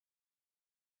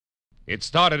It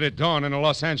started at dawn in a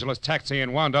Los Angeles taxi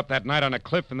and wound up that night on a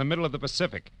cliff in the middle of the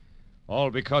Pacific. All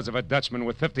because of a Dutchman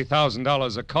with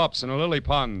 $50,000, a corpse in a lily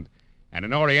pond, and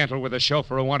an Oriental with a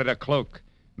chauffeur who wanted a cloak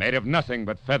made of nothing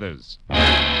but feathers.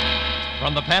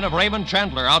 From the pen of Raymond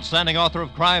Chandler, outstanding author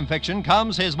of crime fiction,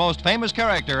 comes his most famous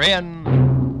character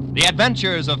in The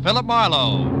Adventures of Philip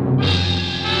Marlowe.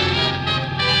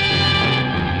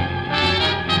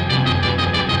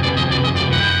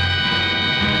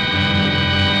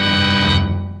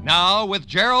 Now, with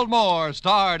Gerald Moore,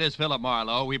 starred as Philip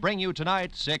Marlowe, we bring you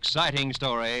tonight's exciting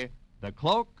story, The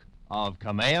Cloak of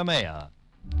Kamehameha.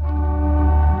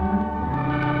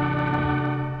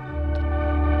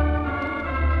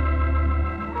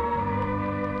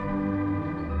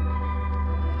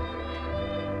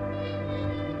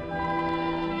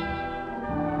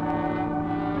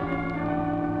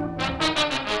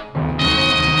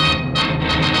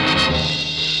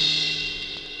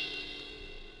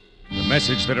 The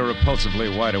message that a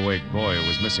repulsively wide-awake boy who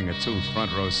was missing a tooth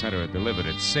front row center had delivered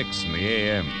at 6 in the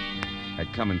a.m.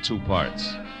 had come in two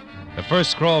parts. The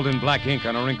first, scrawled in black ink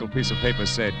on a wrinkled piece of paper,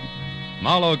 said,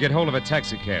 "Marlowe, get hold of a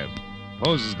taxicab.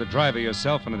 Pose as the driver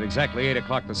yourself, and at exactly 8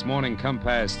 o'clock this morning, come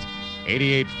past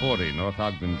 8840 North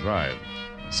Ogden Drive.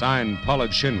 Signed,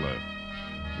 Pollard Schindler."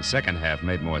 The second half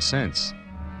made more sense.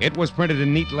 It was printed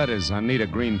in neat letters on neat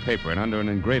green paper, and under an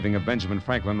engraving of Benjamin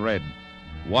Franklin read,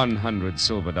 100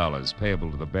 silver dollars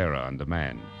payable to the bearer on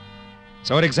demand.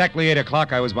 So at exactly 8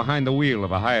 o'clock, I was behind the wheel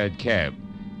of a hired cab,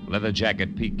 leather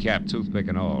jacket, peak cap, toothpick,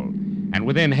 and all, and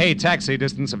within taxi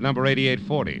distance of number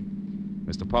 8840.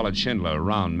 Mr. Pollard Schindler, a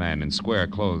round man in square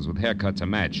clothes with haircut to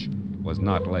match, was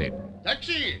not late.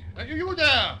 Taxi! Are you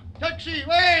there? Taxi,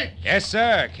 wait! Yes,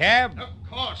 sir. Cab? Of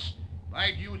course. Why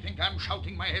do you think I'm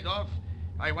shouting my head off?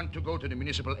 I want to go to the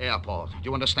municipal airport. Do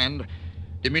you understand?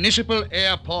 The municipal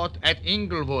airport at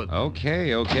Inglewood.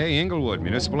 Okay, Inglewood.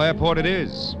 Municipal airport it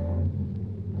is.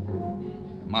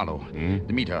 Marlowe,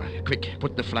 the meter. Quick,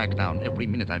 put the flag down. Every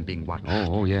minute I'm being watched.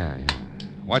 Oh, yeah.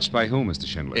 Watched by whom, Mr.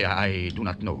 Schindler? Yeah, I do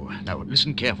not know. Now,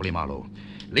 listen carefully, Marlowe.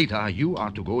 Later, you are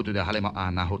to go to the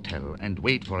Kamehameha Hotel and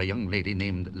wait for a young lady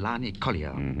named Lani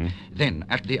Collier. Then,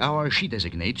 at the hour she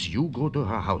designates, you go to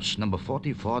her house, number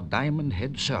 44 Diamond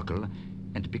Head Circle,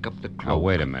 and pick up the cloak. Oh,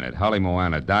 wait a minute. Holly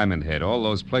Moana, Diamond Head, all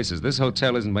those places. This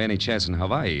hotel isn't by any chance in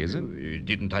Hawaii, is it?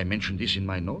 Didn't I mention this in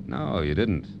my note? No, you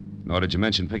didn't. Nor did you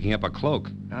mention picking up a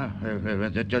cloak.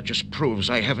 That just proves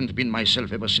I haven't been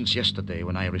myself ever since yesterday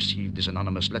when I received this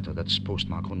anonymous letter that's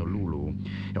postmarked Honolulu.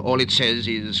 All it says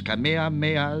is,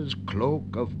 Kamehameha's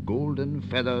cloak of golden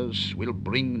feathers will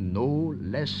bring no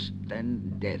less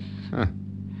than death. Huh.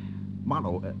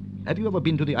 Marlowe, have you ever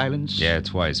been to the islands? Yeah,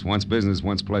 twice. Once business,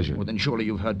 once pleasure. Well, then surely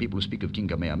you've heard people speak of King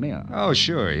Kamehameha. Oh,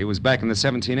 sure. He was back in the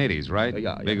 1780s, right?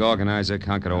 Big organizer,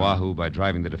 conquered Oahu by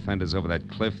driving the defenders over that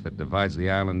cliff that divides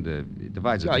the island.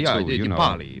 Divides it in two, you know.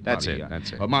 Pali. That's it.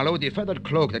 Well, Marlowe, the feathered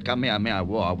cloak that Kamehameha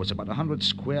wore was about 100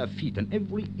 square feet, and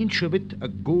every inch of it a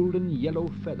golden yellow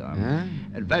feather. Huh?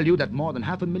 And valued at more than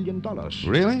 $500,000.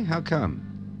 Really? How come?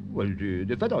 Well,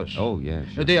 the feathers. Oh, yeah,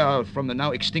 sure. They are from the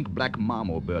now extinct black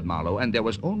marmot bird, Marlowe, and there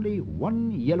was only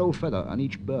one yellow feather on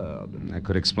each bird. That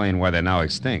could explain why they're now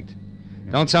extinct.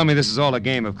 Don't tell me this is all a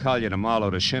game of Collier to Marlowe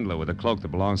to Schindler with a cloak that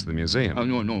belongs to the museum. Oh,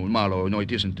 no, Marlowe. No, it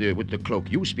isn't with the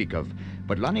cloak you speak of.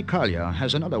 But Lani Collier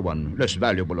has another one. Less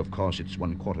valuable, of course. It's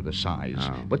 1/4 the size.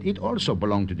 Oh. But it also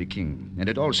belonged to the king. And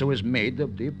it also is made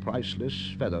of the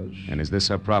priceless feathers. And is this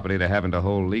her property to have and to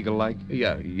hold legal-like?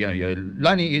 Yeah.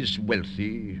 Lani is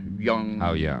wealthy, young.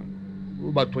 How young?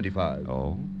 About 25.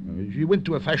 Oh? She went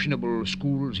to a fashionable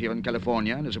schools here in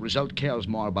California, and as a result cares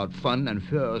more about fun and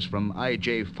furs from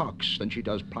I.J. Fox than she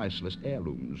does priceless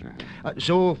heirlooms.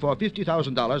 So for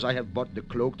 $50,000, I have bought the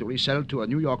cloak to resell to a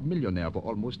New York millionaire for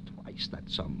almost twice that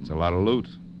sum. It's a lot of loot.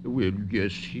 Well,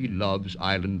 yes, he loves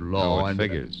island law. It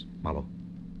figures. Marlowe,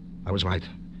 I was right.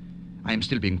 I am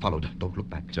still being followed. Don't look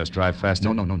back. Just drive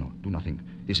faster? No. Do nothing.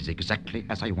 This is exactly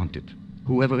as I want it.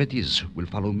 Whoever it is will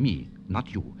follow me,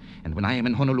 not you. And when I am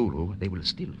in Honolulu, they will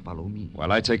still follow me.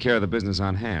 Well, I take care of the business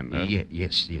on hand, huh?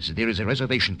 Yes. There is a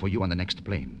reservation for you on the next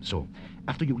plane. So,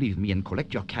 after you leave me and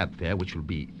collect your cab fare, which will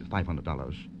be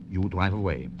 $500, you drive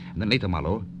away. And then later,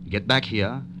 Marlowe, get back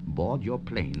here, board your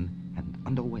plane, and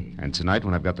underway. And tonight,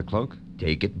 when I've got the cloak?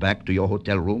 Take it back to your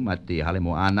hotel room at the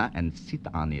Kamehameha and sit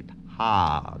on it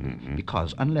hard.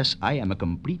 Because unless I am a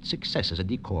complete success as a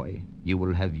decoy, you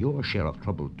will have your share of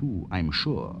trouble too, I'm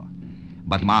sure.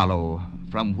 But Marlowe,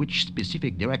 from which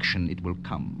specific direction it will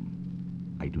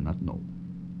come, I do not know.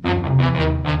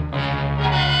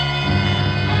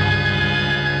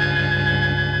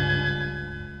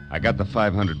 I got the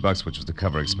 $500 which was to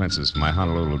cover expenses for my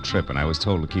Honolulu trip, and I was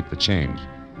told to keep the change.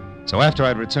 So after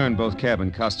I'd returned both cab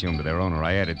and costume to their owner,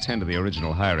 I added 10 to the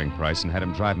original hiring price and had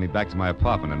him drive me back to my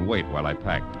apartment and wait while I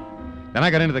packed. Then I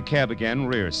got into the cab again,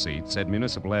 rear seat, said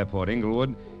Municipal Airport,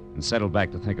 Inglewood, and settled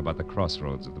back to think about the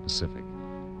crossroads of the Pacific.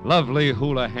 Lovely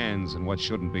hula hands and what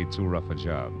shouldn't be too rough a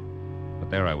job. But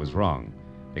there I was wrong,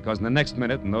 because in the next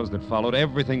minute and those that followed,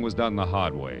 everything was done the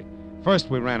hard way.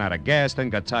 First, we ran out of gas, then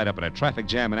got tied up in a traffic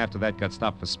jam, and after that got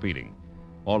stopped for speeding.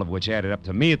 All of which added up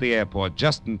to me at the airport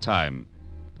just in time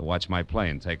to watch my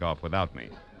plane take off without me.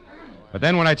 But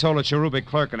then when I told a cherubic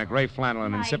clerk in a gray flannel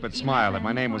and insipid smile that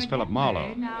my name was Philip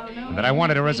Marlowe, and that I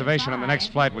wanted a reservation on the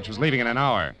next flight, which was leaving in an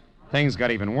hour, things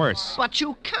got even worse. But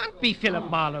you can't be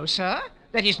Philip Marlowe, sir.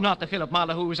 That is not the Philip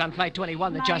Marlowe who was on Flight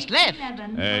 21 that just left.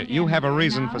 You have a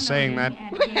reason for saying that?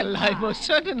 Well, I most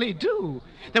certainly do.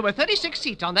 There were 36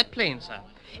 seats on that plane, sir.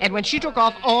 And when she took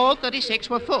off, all 36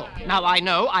 were full. Now, I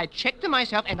know, I checked them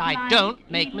myself, and I don't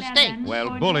make mistakes.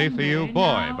 Well, bully for you,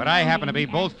 boy. But I happen to be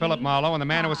both Philip Marlowe and the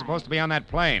man who was supposed to be on that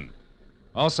plane.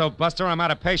 Also, Buster, I'm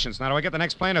out of patience. Now, do I get the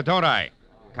next plane or don't I?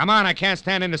 Come on, I can't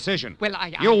stand indecision. Well,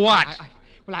 You what?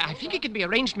 I think it can be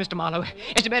arranged, Mr. Marlowe.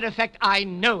 As a matter of fact, I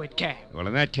know it can. Well,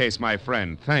 in that case, my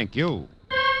friend, thank you.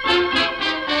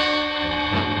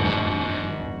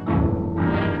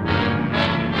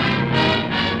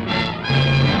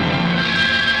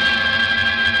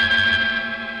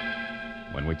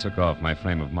 When we took off, my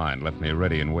frame of mind left me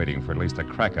ready and waiting for at least a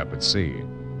crack up at sea.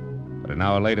 But an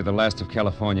hour later, the last of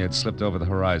California had slipped over the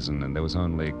horizon, and there was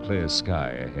only clear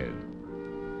sky ahead.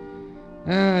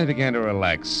 I began to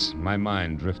relax. My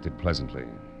mind drifted pleasantly.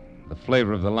 The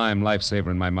flavor of the lime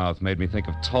lifesaver in my mouth made me think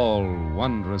of tall,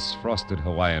 wondrous, frosted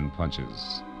Hawaiian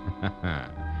punches.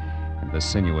 And the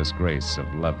sinuous grace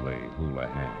of lovely hula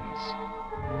hands.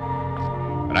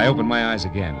 But I opened my eyes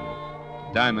again.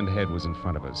 Diamond Head was in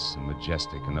front of us, and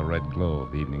majestic in the red glow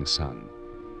of the evening sun.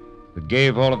 It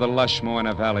gave all of the lush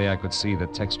Moana Valley I could see the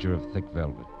texture of thick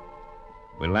velvet.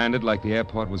 We landed like the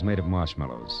airport was made of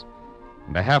marshmallows.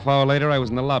 And a half hour later, I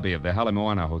was in the lobby of the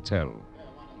Halemoana Hotel.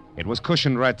 It was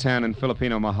cushioned rattan and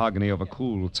Filipino mahogany over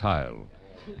cool tile,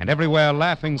 and everywhere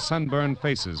laughing, sunburned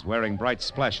faces wearing bright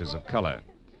splashes of color.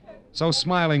 So,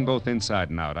 smiling both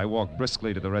inside and out, I walked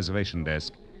briskly to the reservation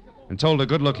desk and told a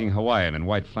good-looking Hawaiian in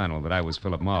white flannel that I was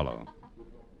Philip Marlowe.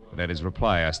 But at his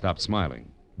reply, I stopped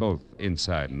smiling, both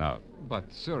inside and out.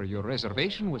 But, sir, your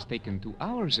reservation was taken 2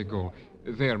 hours ago.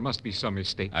 There must be some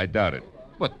mistake. I doubt it.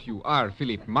 But you are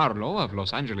Philip Marlowe of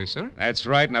Los Angeles, sir? That's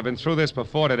right, and I've been through this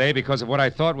before today because of what I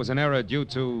thought was an error due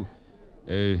to...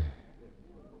 Due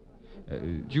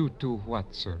to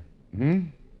what, sir?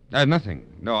 Nothing.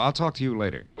 No, I'll talk to you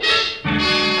later.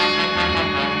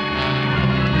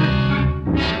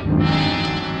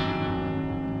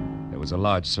 There was a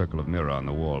large circle of mirror on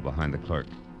the wall behind the clerk.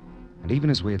 And even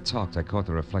as we had talked, I caught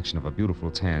the reflection of a beautiful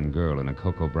tan girl in a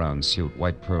cocoa brown suit,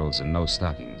 white pearls, and no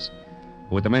stockings,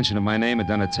 who at the mention of my name had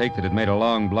done a take that had made her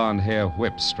long blonde hair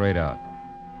whip straight out.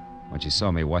 When she saw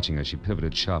me watching her, she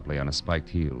pivoted sharply on a spiked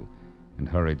heel and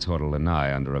hurried toward a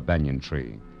lanai under a banyan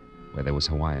tree, where there was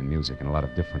Hawaiian music and a lot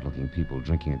of different-looking people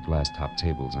drinking at glass-topped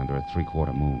tables under a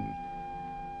three-quarter moon.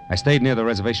 I stayed near the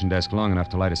reservation desk long enough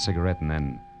to light a cigarette, and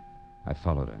then I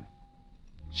followed her.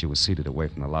 She was seated away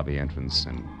from the lobby entrance,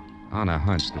 and on a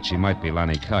hunch that she might be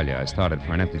Lani Kalia, I started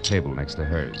for an empty table next to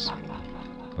hers.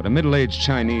 But a middle-aged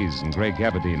Chinese in gray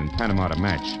gabardine and Panama to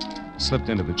match slipped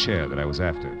into the chair that I was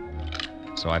after.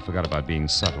 So I forgot about being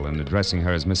subtle, and addressing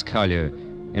her as Miss Kalia,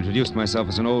 introduced myself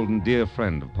as an old and dear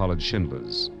friend of Pollard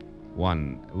Schindler's,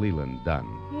 one Leland Dunn.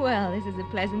 Well, this is a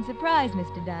pleasant surprise,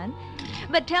 Mr. Dunn.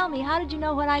 But tell me, how did you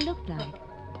know what I looked like?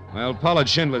 Well, Pollard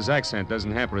Schindler's accent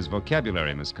doesn't hamper his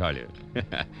vocabulary, Miss Kalia.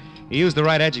 He used the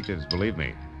right adjectives, believe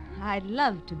me. I'd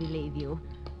love to believe you.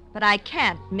 But I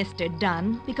can't, Mr.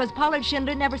 Dunn, because Pollard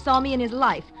Schindler never saw me in his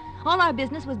life. All our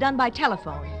business was done by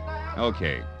telephone.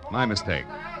 Okay, my mistake.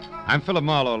 I'm Philip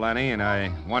Marlowe, Lanny, and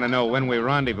I want to know when we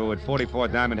rendezvous at 44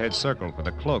 Diamond Head Circle for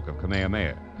the Cloak of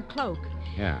Kamehameha. The Cloak?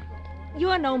 Yeah.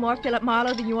 You're no more Philip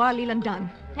Marlowe than you are Leland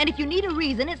Dunn. And if you need a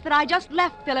reason, it's that I just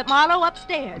left Philip Marlowe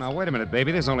upstairs. Now, wait a minute,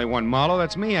 baby. There's only one Marlowe.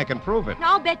 That's me. I can prove it.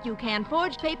 I'll bet you can,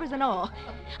 forged papers and all.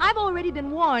 I've already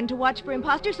been warned to watch for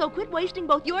imposters, so quit wasting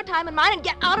both your time and mine and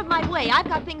get out of my way. I've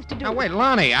got things to do. Now, wait,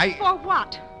 Lonnie, For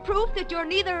what? Proof that you're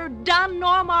neither Dunn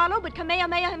nor Marlowe, but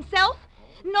Kamehameha himself?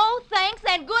 No thanks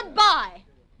and goodbye.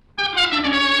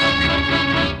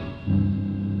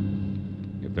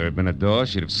 If there had been a door,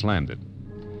 she'd have slammed it.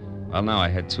 Well, now I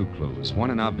had two clues.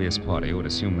 One, an obvious party who would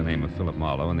assume the name of Philip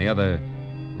Marlowe, and the other,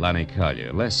 Lani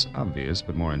Kalia. Less obvious,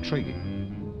 but more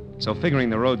intriguing. So figuring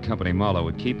the road company Marlowe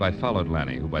would keep, I followed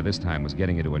Lanny, who by this time was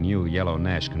getting into a new yellow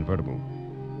Nash convertible.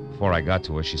 Before I got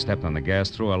to her, she stepped on the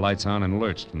gas, threw her lights on, and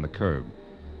lurched from the curb.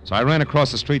 So I ran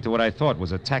across the street to what I thought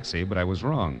was a taxi, but I was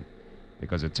wrong,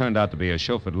 because it turned out to be a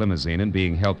chauffeured limousine and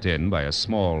being helped in by a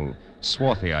small,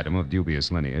 swarthy item of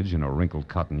dubious lineage in a wrinkled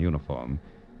cotton uniform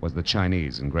was the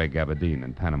Chinese in gray gabardine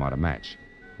and Panama to match,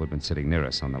 who had been sitting near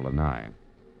us on the lanai.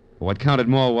 But what counted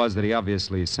more was that he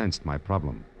obviously sensed my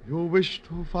problem. You wish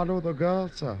to follow the girl,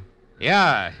 sir?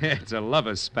 Yeah, it's a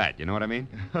lover's spat, you know what I mean?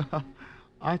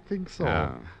 I think so.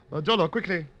 Oh. Jolo,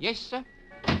 quickly. Yes, sir.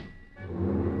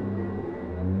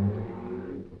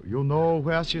 You know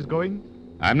where she's going?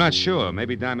 I'm not sure.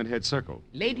 Maybe Diamond Head Circle.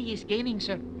 Lady is gaining,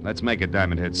 sir. Let's make it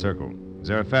Diamond Head Circle. Is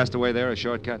there a faster way there, a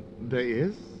shortcut? There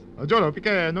is. Jolo,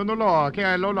 pique, no,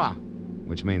 lola.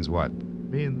 Which means what?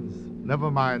 Means, never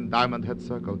mind Diamond Head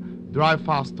Circle. Drive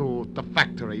fast to the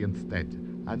factory instead.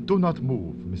 And do not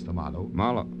move, Mr. Marlowe.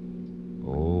 Marlowe.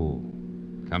 Oh.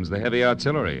 Comes the heavy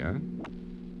artillery, huh?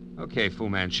 Okay, Fu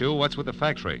Manchu, what's with the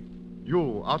factory?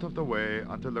 You, out of the way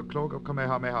until the cloak of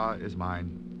Kamehameha is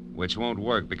mine. Which won't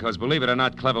work, because believe it or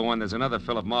not, clever one, there's another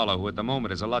Philip Marlowe who at the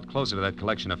moment is a lot closer to that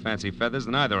collection of fancy feathers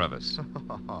than either of us.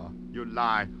 You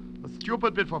lie. A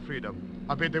stupid bid for freedom.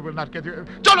 I bet they will not get you.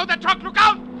 Jolo, that truck, look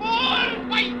out! Fool!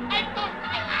 Wait!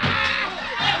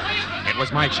 It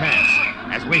was my chance.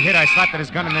 As we hit, I slapped at his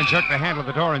gun and then jerked the handle of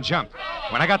the door and jumped.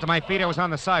 When I got to my feet, I was on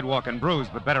the sidewalk and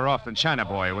bruised, but better off than China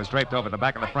Boy, who was draped over the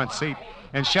back of the front seat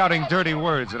and shouting dirty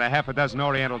words in a half a dozen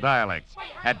Oriental dialects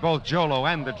at both Jolo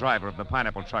and the driver of the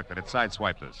pineapple truck that had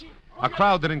sideswiped us. A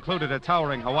crowd that included a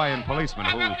towering Hawaiian policeman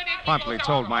who promptly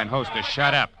told mine host to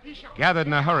shut up. Gathered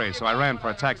in a hurry, so I ran for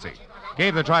a taxi.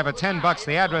 Gave the driver $10,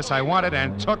 the address I wanted,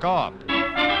 and took off.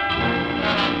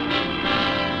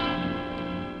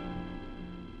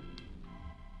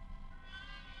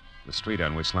 The street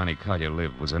on which Lonnie Collier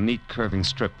lived was a neat curving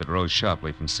strip that rose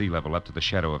sharply from sea level up to the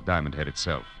shadow of Diamond Head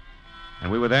itself.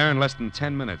 And we were there in less than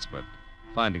 10 minutes, but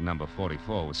finding number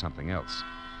 44 was something else.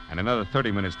 And another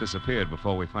 30 minutes disappeared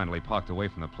before we finally parked away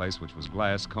from the place, which was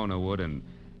glass, Kona wood, and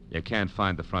you can't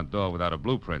find the front door without a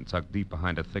blueprint tucked deep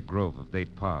behind a thick grove of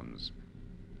date palms.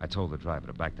 I told the driver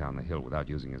to back down the hill without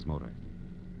using his motor.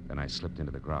 Then I slipped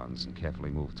into the grounds and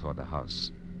carefully moved toward the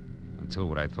house, until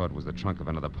what I thought was the trunk of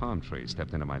another palm tree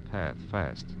stepped into my path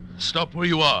fast. Stop where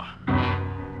you are.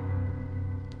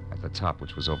 At the top,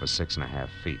 which was over 6.5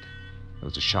 feet, there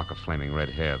was a shock of flaming red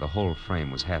hair. The whole frame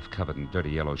was half covered in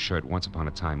dirty yellow shirt, once upon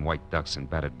a time white ducks and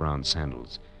battered brown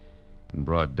sandals. In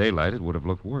broad daylight, it would have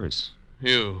looked worse.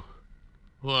 You.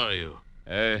 Who are you?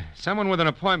 Someone with an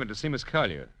appointment to see Miss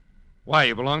Collier. Why,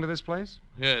 you belong to this place?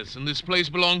 Yes, and this place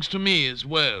belongs to me as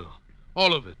well.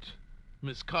 All of it.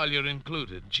 Miss Collier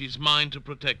included. She's mine to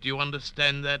protect. You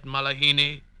understand that,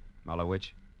 Malahini?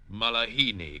 Malawich?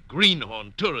 Malahini.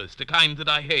 Greenhorn tourist, the kind that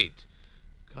I hate.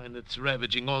 Kind that's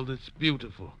ravaging all that's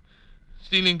beautiful.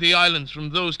 Stealing the islands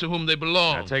from those to whom they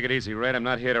belong. Now, take it easy, Red. I'm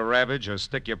not here to ravage or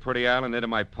stick your pretty island into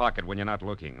my pocket when you're not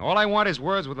looking. All I want is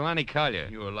words with Lonnie Collier.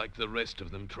 You are like the rest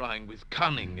of them, trying with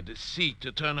cunning and deceit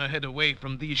to turn her head away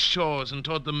from these shores and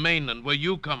toward the mainland where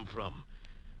you come from.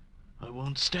 I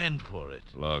won't stand for it.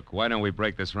 Look, why don't we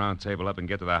break this round table up and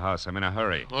get to the house? I'm in a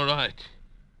hurry. All right.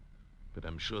 But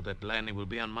I'm sure that Lanny will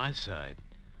be on my side.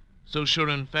 So sure,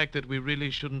 in fact, that we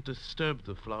really shouldn't disturb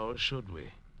the flowers, should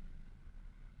we?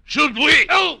 Should we?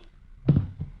 Oh!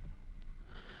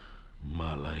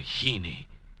 Malahini.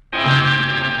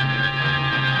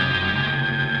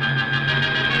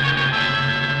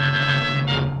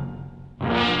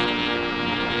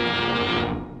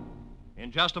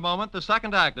 In just a moment, the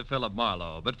second act of Philip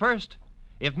Marlowe. But first,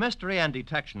 if mystery and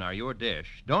detection are your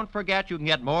dish, don't forget you can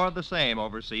get more of the same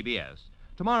over CBS.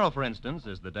 Tomorrow, for instance,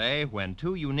 is the day when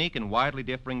two unique and widely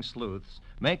differing sleuths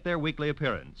make their weekly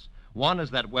appearance. One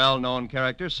is that well-known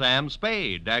character, Sam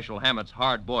Spade, Dashiell Hammett's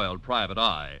hard-boiled private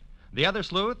eye. The other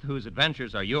sleuth, whose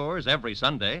adventures are yours every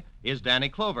Sunday, is Danny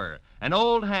Clover, an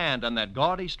old hand on that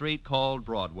gaudy street called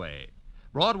Broadway.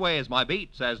 Broadway is my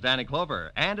beat, says Danny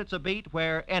Clover, and it's a beat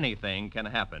where anything can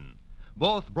happen.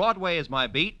 Both Broadway is my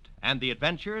beat and the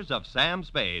adventures of Sam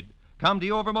Spade come to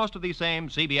you over most of these same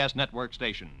CBS network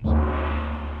stations.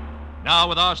 Now,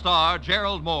 with our star,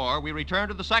 Gerald Moore, we return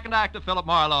to the second act of Philip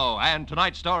Marlowe and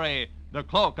tonight's story, The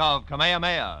Cloak of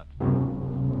Kamehameha.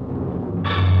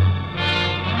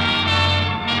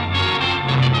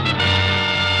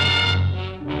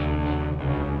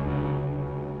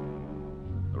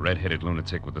 The red-headed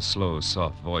lunatic with the slow,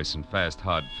 soft voice and fast,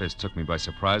 hard fist took me by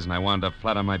surprise, and I wound up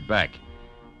flat on my back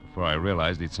before I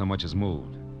realized he'd so much as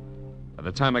moved. By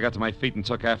the time I got to my feet and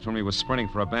took after him, he was sprinting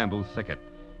for a bamboo thicket.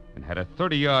 and had a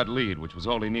 30-yard lead, which was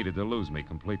all he needed to lose me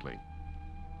completely.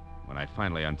 When I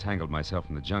finally untangled myself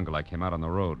from the jungle, I came out on the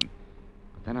road.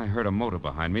 But then I heard a motor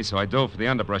behind me, so I dove for the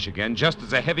underbrush again, just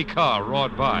as a heavy car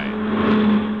roared by.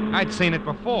 I'd seen it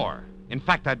before. In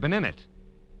fact, I'd been in it.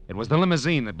 It was the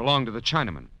limousine that belonged to the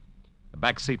Chinaman. The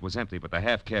back seat was empty, but the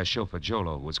half-caste chauffeur,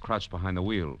 Jolo, who was crouched behind the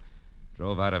wheel,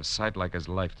 drove out of sight like his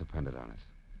life depended on it.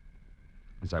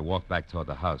 As I walked back toward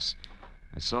the house,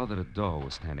 I saw that a door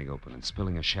was standing open and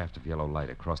spilling a shaft of yellow light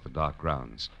across the dark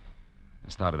grounds. I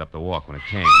started up the walk when it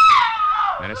came.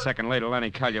 Then a second later,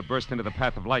 Lanny Collier burst into the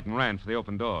path of light and ran for the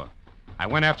open door. I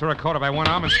went after her, caught her by one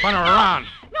arm, and spun her around.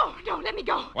 No, let me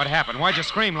go. What happened? Why'd you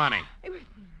scream, Lanny? It was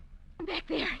back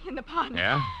there in the pond.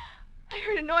 Yeah? I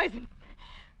heard a noise, and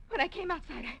when I came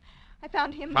outside, I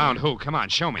found him. Found who? Come on,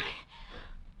 show me.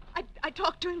 I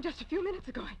talked to him just a few minutes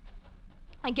ago.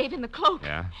 I gave him the cloak.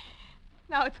 Yeah?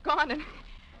 Now it's gone, and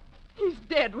he's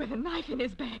dead with a knife in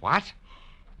his back. What?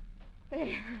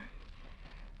 There.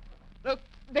 Look,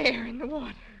 there in the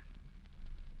water.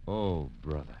 Oh,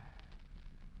 brother.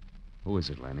 Who is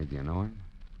it, Lanny? Do you know him?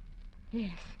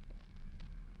 Yes.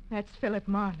 That's Philip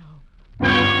Marlowe.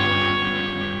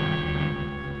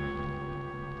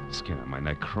 Skin on my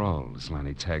neck crawled as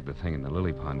Lanny tagged the thing in the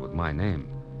lily pond with my name.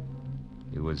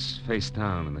 He was face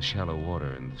down in the shallow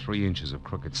water in 3 inches of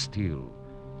crooked steel,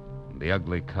 and the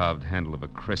ugly carved handle of a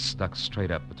kriss stuck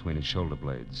straight up between his shoulder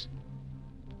blades.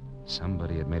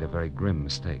 Somebody had made a very grim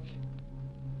mistake.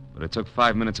 But it took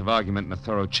 5 minutes of argument and a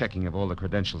thorough checking of all the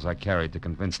credentials I carried to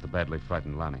convince the badly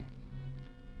frightened Lanny.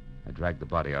 I dragged the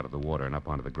body out of the water and up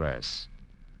onto the grass.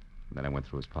 And then I went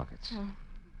through his pockets.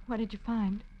 What did you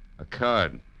find? A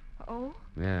card. Oh?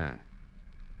 Yeah.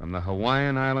 From the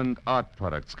Hawaiian Island Art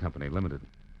Products Company, Limited.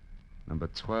 Number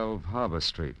 12 Harbor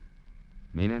Street.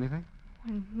 Mean anything?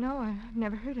 No, I've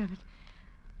never heard of it.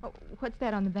 Oh, what's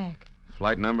that on the back?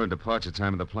 Flight number and departure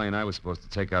time of the plane I was supposed to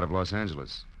take out of Los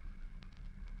Angeles.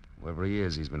 Whoever he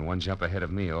is, he's been one jump ahead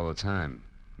of me all the time.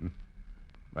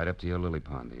 Right up to your lily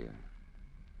pond here.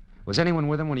 Was anyone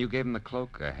with him when you gave him the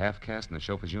cloak? A half-caste in the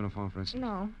chauffeur's uniform, for instance?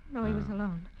 No, he was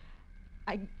alone.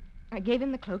 I gave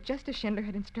him the cloak just as Schindler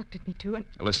had instructed me to, and...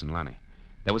 Listen, Lanny.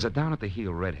 There was a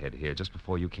down-at-the-heel redhead here just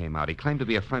before you came out. He claimed to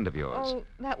be a friend of yours. Oh,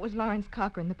 that was Lawrence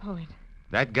Cochran, the poet.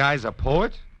 That guy's a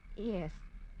poet? Yes.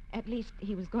 At least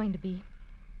he was going to be.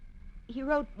 He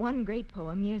wrote one great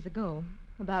poem years ago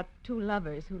about 2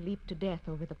 lovers who leaped to death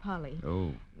over the Polly.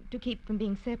 Oh. To keep from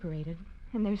being separated,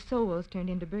 and their souls turned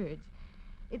into birds.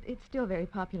 It's still very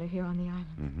popular here on the island.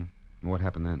 Mm-hmm. What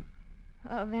happened then?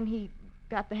 Then he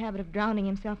got the habit of drowning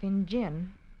himself in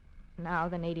gin. Now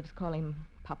the natives call him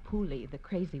Papuli, the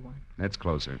crazy one. That's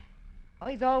closer. Oh,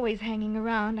 he's always hanging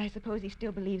around. I suppose he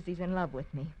still believes he's in love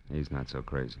with me. He's not so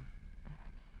crazy.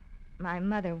 My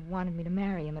mother wanted me to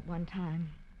marry him at one time.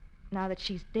 Now that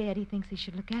she's dead, he thinks he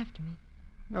should look after me.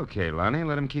 Okay, Lonnie,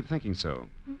 let him keep thinking so.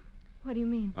 What do you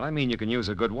mean? Well, I mean you can use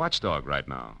a good watchdog right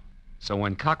now. So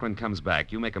when Cochran comes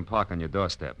back, you make him park on your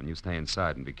doorstep, and you stay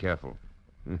inside and be careful.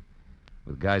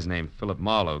 With guys named Philip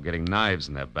Marlowe getting knives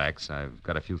in their backs, I've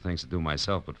got a few things to do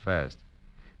myself, but fast.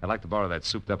 I'd like to borrow that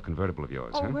souped-up convertible of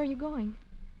yours, Oh, where are you going?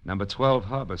 Number 12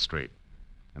 Harbor Street,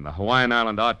 and the Hawaiian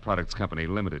Island Art Products Company,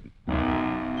 Limited.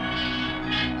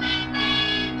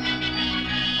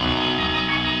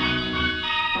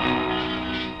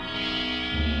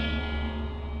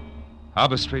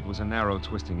 Harbor Street was a narrow,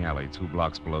 twisting alley 2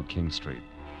 blocks below King Street.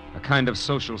 A kind of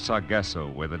social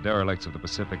sargasso where the derelicts of the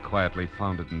Pacific quietly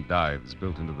foundered in dives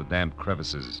built into the damp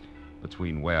crevices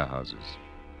between warehouses.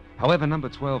 However, number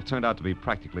 12 turned out to be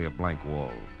practically a blank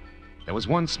wall. There was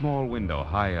one small window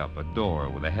high up, a door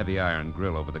with a heavy iron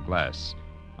grill over the glass,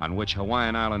 on which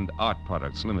Hawaiian Island Art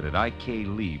Products Limited, I.K.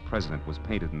 Lee, president, was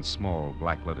painted in small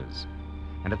black letters,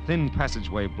 and a thin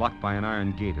passageway blocked by an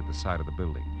iron gate at the side of the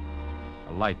building.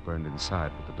 A light burned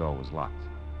inside, but the door was locked.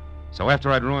 So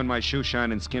after I'd ruined my shoe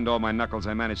shine and skinned all my knuckles,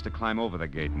 I managed to climb over the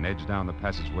gate and edge down the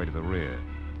passageway to the rear,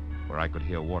 where I could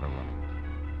hear water running.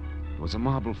 There was a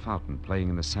marble fountain playing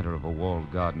in the center of a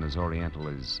walled garden as oriental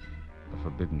as the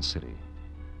Forbidden City.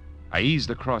 I eased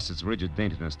across its rigid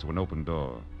daintiness to an open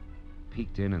door,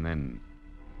 peeked in, and then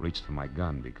reached for my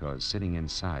gun because sitting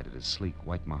inside at his sleek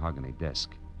white mahogany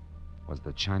desk was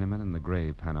the Chinaman in the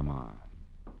gray Panama.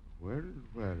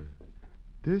 Well.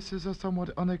 This is a somewhat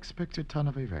unexpected turn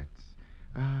of events.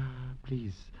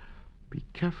 Please, be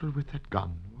careful with that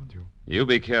gun, won't you? You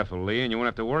be careful, Lee, and you won't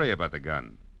have to worry about the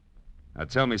gun. Now,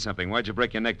 tell me something. Why'd you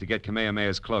break your neck to get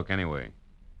Kamehameha's cloak, anyway?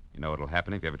 You know what'll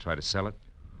happen if you ever try to sell it?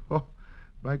 Oh,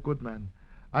 my good man.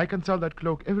 I can sell that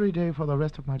cloak every day for the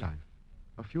rest of my life.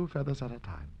 A few feathers at a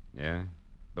time. Yeah?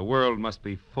 The world must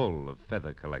be full of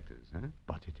feather collectors, huh?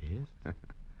 But it is.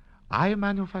 I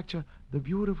manufacture the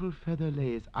beautiful feather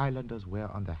lace islanders wear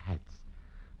on their hats.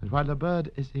 And while the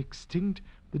bird is extinct,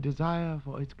 the desire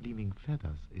for its gleaming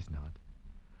feathers is not.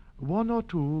 1 or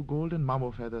 2 golden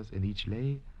mammo feathers in each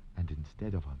lay, and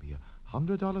instead of a mere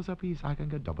 $100 apiece, I can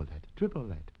get double that, triple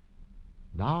that.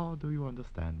 Now do you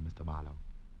understand, Mr. Marlowe?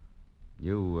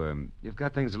 You've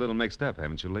got things a little mixed up,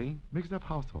 haven't you, Lee? Mixed up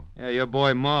how so? Yeah, your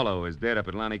boy Marlowe is dead up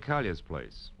at Lonnie Collier's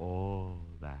place. Oh,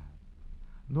 that.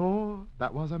 No,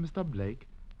 that was a Mr. Blake,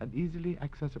 an easily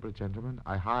accessible gentleman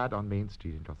I hired on Main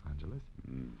Street in Los Angeles.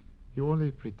 He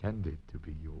only pretended to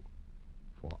be you,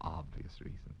 for obvious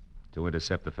reasons. To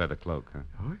intercept the feather cloak, huh?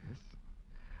 Oh, yes.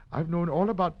 I've known all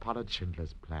about Pollard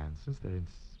Schindler's plans since their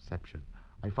inception.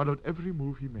 I followed every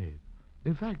move he made.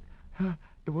 In fact,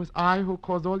 it was I who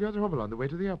caused all your trouble on the way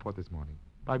to the airport this morning,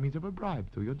 by means of a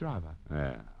bribe to your driver.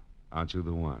 Yeah. Aren't you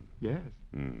the one? Yes.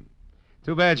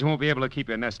 Too bad you won't be able to keep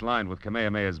your nest lined with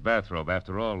Kamehameha's bathrobe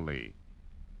after all, Lee.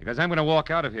 Because I'm going to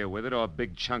walk out of here with it, or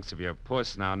big chunks of your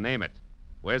puss. Now, name it.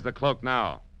 Where's the cloak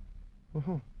now?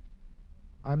 Oh,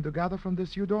 I'm to gather from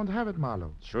this you don't have it,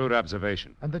 Marlowe. Shrewd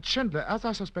observation. And that Schindler, as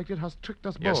I suspected, has tricked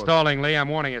us You're both. stalling, Lee. I'm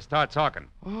warning you. Start talking.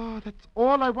 Oh, that's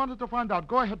all I wanted to find out.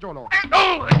 Go ahead, Jolo.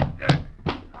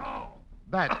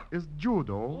 That is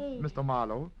judo, Mr.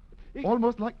 Marlowe.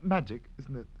 Almost like magic,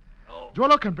 isn't it?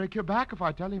 Jolo can break your back if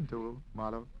I tell him to,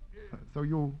 Marlowe. So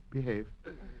you behave.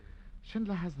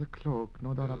 Schindler has the cloak,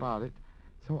 no doubt about it.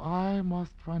 So I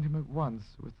must find him at once,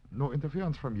 with no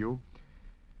interference from you.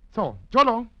 So,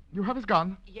 Jolo, you have his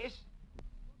gun. Yes?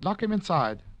 Lock him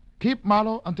inside. Keep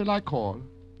Marlowe until I call.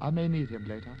 I may need him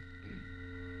later.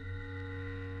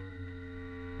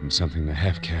 From something the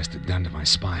half-caste had done to my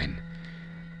spine.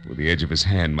 With the edge of his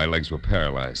hand, my legs were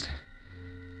paralyzed.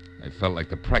 I felt like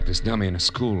the practice dummy in a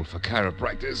school for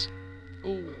chiropractors.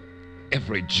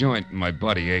 Every joint in my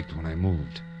body ached when I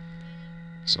moved.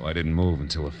 So I didn't move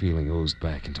until the feeling oozed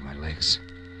back into my legs.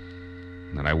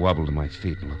 And then I wobbled to my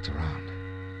feet and looked around.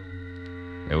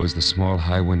 There was the small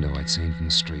high window I'd seen from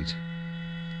the street.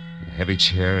 A heavy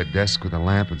chair, a desk with a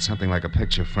lamp, and something like a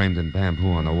picture framed in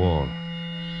bamboo on the wall.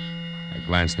 I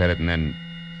glanced at it and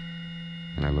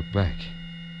I looked back.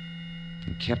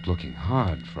 And kept looking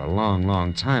hard for a long,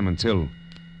 long time until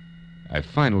I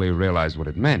finally realized what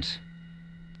it meant.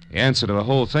 The answer to the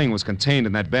whole thing was contained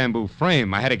in that bamboo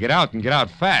frame. I had to get out and get out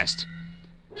fast.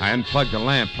 I unplugged the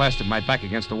lamp, plastered my back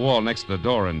against the wall next to the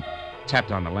door, and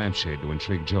tapped on the lampshade to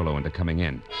intrigue Jolo into coming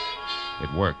in.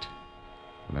 It worked.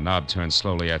 When the knob turned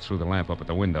slowly, I threw the lamp up at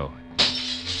the window.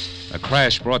 A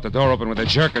crash brought the door open with a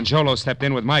jerk, and Jolo stepped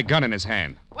in with my gun in his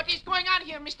hand. What is going on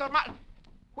here, Mr.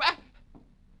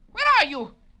 Where are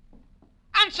you?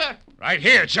 Answer! Right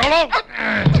here, Jolo!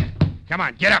 Come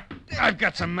on, get up. I've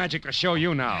got some magic to show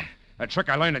you now. A trick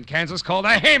I learned in Kansas called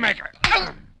the haymaker.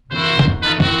 I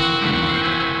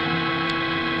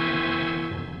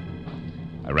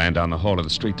ran down the hall to the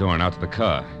street door and out to the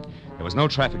car. There was no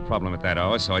traffic problem at that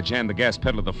hour, so I jammed the gas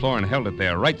pedal to the floor and held it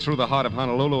there, right through the heart of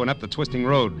Honolulu and up the twisting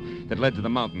road that led to the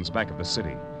mountains back of the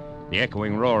city. The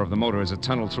echoing roar of the motor as it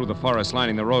tunneled through the forest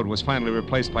lining the road was finally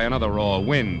replaced by another roar,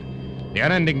 wind. The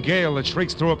unending gale that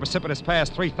shrieks through a precipitous pass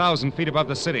 3,000 feet above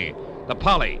the city. The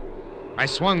Polly. I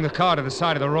swung the car to the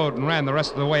side of the road and ran the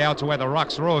rest of the way out to where the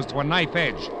rocks rose to a knife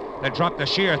edge that dropped a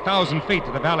sheer 1,000 feet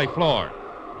to the valley floor.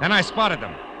 Then I spotted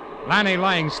them. Lanny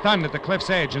lying stunned at the cliff's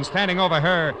edge, and standing over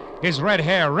her, his red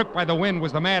hair ripped by the wind,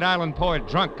 was the mad island poet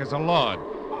drunk as a lord.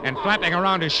 And flapping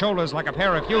around his shoulders like a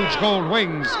pair of huge gold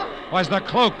wings was the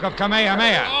cloak of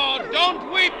Kamehameha. Oh,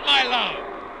 don't weep, my love.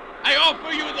 I offer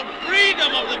you the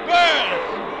freedom of the birds.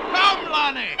 Come,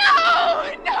 Lonnie. No,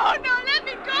 let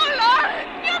me go,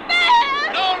 Lawrence. You're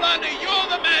mad. No, Lonnie, you're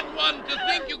the mad one to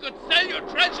think you could sell your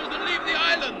treasures and leave the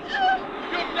islands.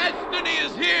 Your destiny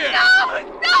is here. No,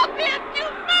 stop it, you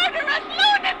murderous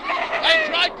lunatic. I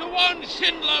tried to warn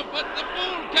Schindler, but the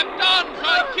fool kept on, so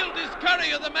I killed his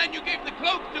courier, the man you gave the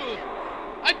cloak to.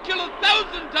 I'd kill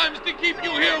 1,000 times to keep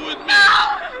you here with me.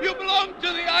 No! You belong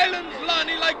to the islands,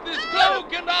 Lonnie, like this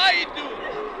cloak, and I do.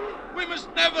 We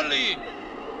must never leave.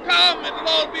 Come, it'll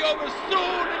all be over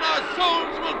soon, and our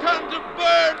souls will turn to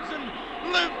birds and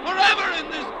live forever in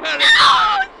this paradise.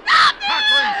 No, stop it!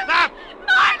 Catherine, stop!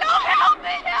 Marlowe, help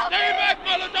me! Stay back,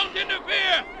 Marlowe, don't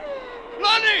interfere!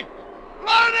 Lonnie!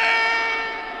 Lonnie!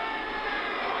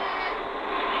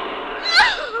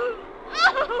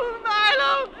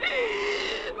 Oh,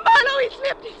 Marlowe, he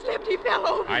slipped, he fell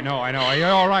over. I know. Are you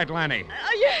all right, Lanny?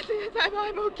 Yes,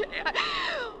 I'm okay.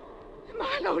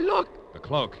 Marlowe, look. The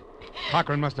cloak.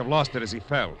 Cochran must have lost it as he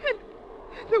fell.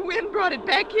 The wind brought it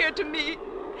back here to me.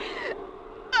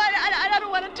 I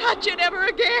don't want to touch it ever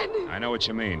again. I know what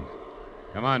you mean.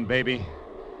 Come on, baby.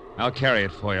 I'll carry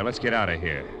it for you. Let's get out of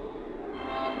here.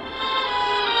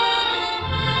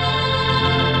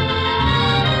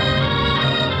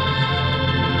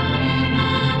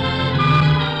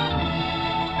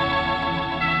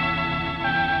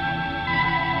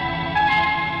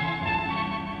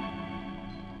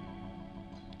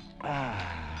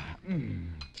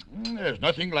 There's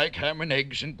nothing like ham and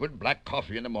eggs and good black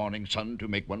coffee in the morning, son, to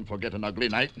make one forget an ugly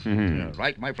night.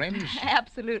 Right, my friends?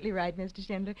 Absolutely right, Mr.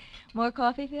 Schindler. More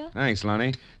coffee, Phil? Thanks,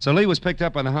 Lonnie. So Lee was picked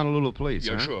up by the Honolulu police,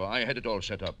 Yeah, huh? sure. I had it all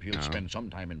set up. He'll spend some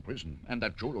time in prison. And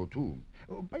that Jolo, too.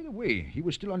 Oh, by the way, he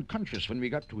was still unconscious when we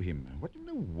got to him. What in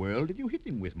the world did you hit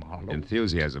him with, Marlowe?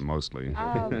 Enthusiasm, mostly.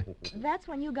 That's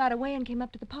when you got away and came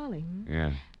up to the Poly.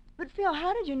 Yeah. But, Phil,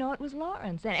 how did you know it was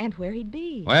Lawrence and where he'd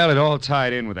be? Well, it all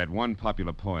tied in with that one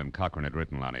popular poem Cochran had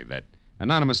written, Lonnie. That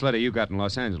anonymous letter you got in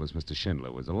Los Angeles, Mr.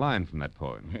 Schindler, was a line from that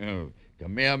poem. Oh,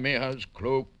 Kamehameha's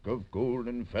cloak of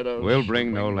golden feathers will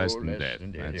bring no less than death.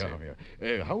 That's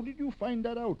it. How did you find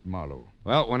that out, Marlowe?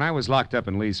 Well, when I was locked up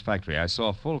in Lee's factory, I saw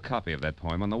a full copy of that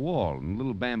poem on the wall in a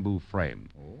little bamboo frame.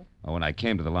 Oh? Well, when I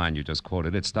came to the line you just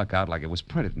quoted, it stuck out like it was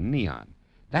printed in neon.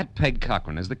 That pegged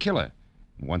Cochran as the killer.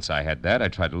 And once I had that, I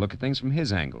tried to look at things from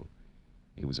his angle.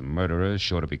 He was a murderer,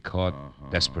 sure to be caught,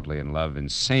 desperately in love,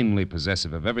 insanely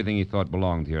possessive of everything he thought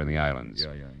belonged here in the islands.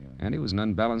 Yeah. And he was an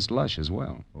unbalanced lush as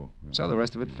well. Oh, yeah. So the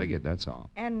rest of it figured, that's all.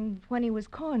 And when he was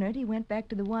cornered, he went back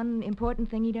to the one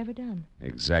important thing he'd ever done.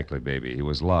 Exactly, baby. He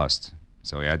was lost.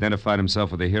 So he identified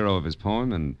himself with the hero of his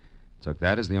poem and took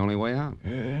that as the only way out.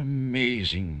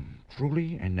 Amazing.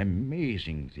 Truly an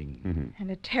amazing thing. And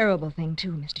a terrible thing,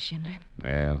 too, Mr. Schindler.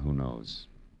 Well, who knows?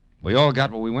 We all got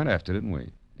what we went after, didn't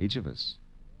we? Each of us.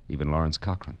 Even Lawrence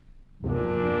Cochran.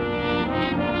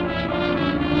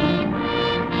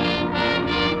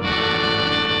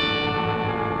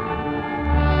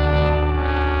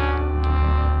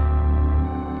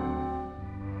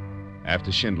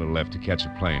 After Schindler left to catch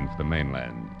a plane for the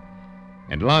mainland,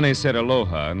 and Lonnie said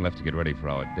aloha and left to get ready for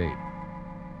our date,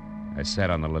 I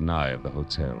sat on the lanai of the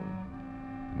hotel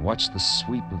and watched the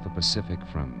sweep of the Pacific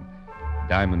from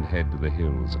Diamond Head to the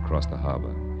hills across the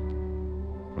harbor,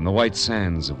 from the white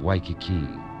sands of Waikiki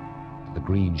to the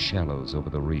green shallows over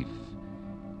the reef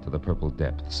to the purple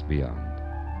depths beyond.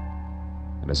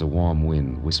 And as a warm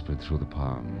wind whispered through the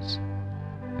palms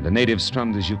and a native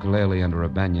strummed his ukulele under a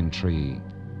banyan tree,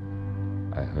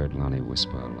 I heard Lonnie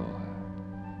whisper aloha.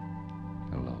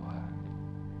 Aloha.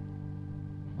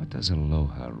 What does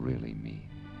aloha really mean?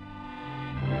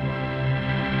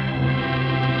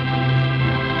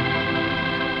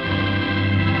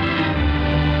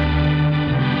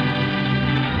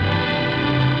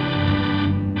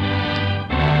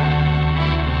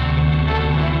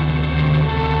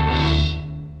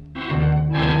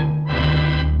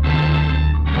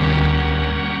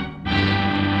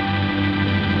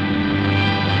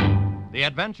 The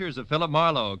Adventures of Philip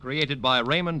Marlowe, created by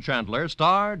Raymond Chandler,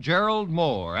 star Gerald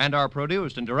Moore, and are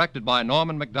produced and directed by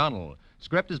Norman MacDonald.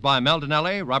 Script is by Mel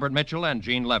Dinelli, Robert Mitchell, and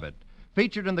Gene Levitt.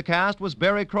 Featured in the cast was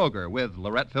Barry Kroger with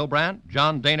Lorette Philbrandt,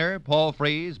 John Daner, Paul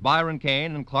Frees, Byron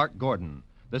Kane, and Clark Gordon.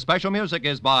 The special music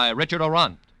is by Richard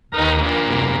Orant.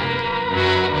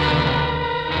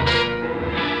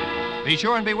 Be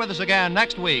sure and be with us again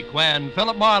next week when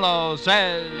Philip Marlowe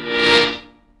says...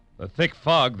 The thick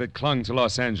fog that clung to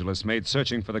Los Angeles made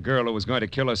searching for the girl who was going to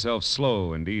kill herself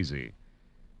slow and easy.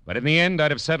 But in the end, I'd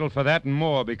have settled for that and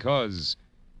more because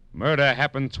murder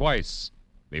happened twice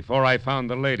before I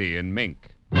found the lady in mink.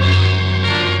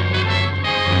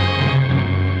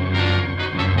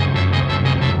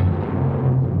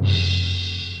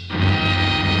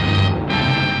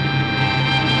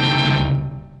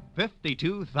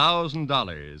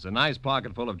 $52,000. A nice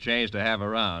pocketful of change to have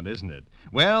around, isn't it?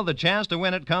 Well, the chance to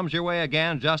win it comes your way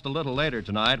again just a little later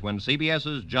tonight when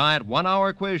CBS's giant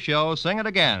one-hour quiz show, Sing It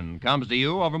Again, comes to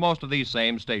you over most of these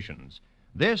same stations.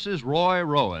 This is Roy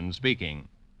Rowan speaking.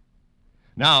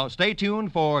 Now, stay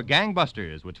tuned for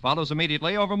Gangbusters, which follows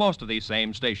immediately over most of these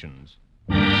same stations.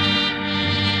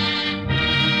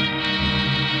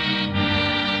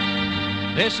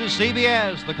 This is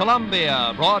CBS, the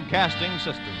Columbia Broadcasting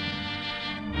System.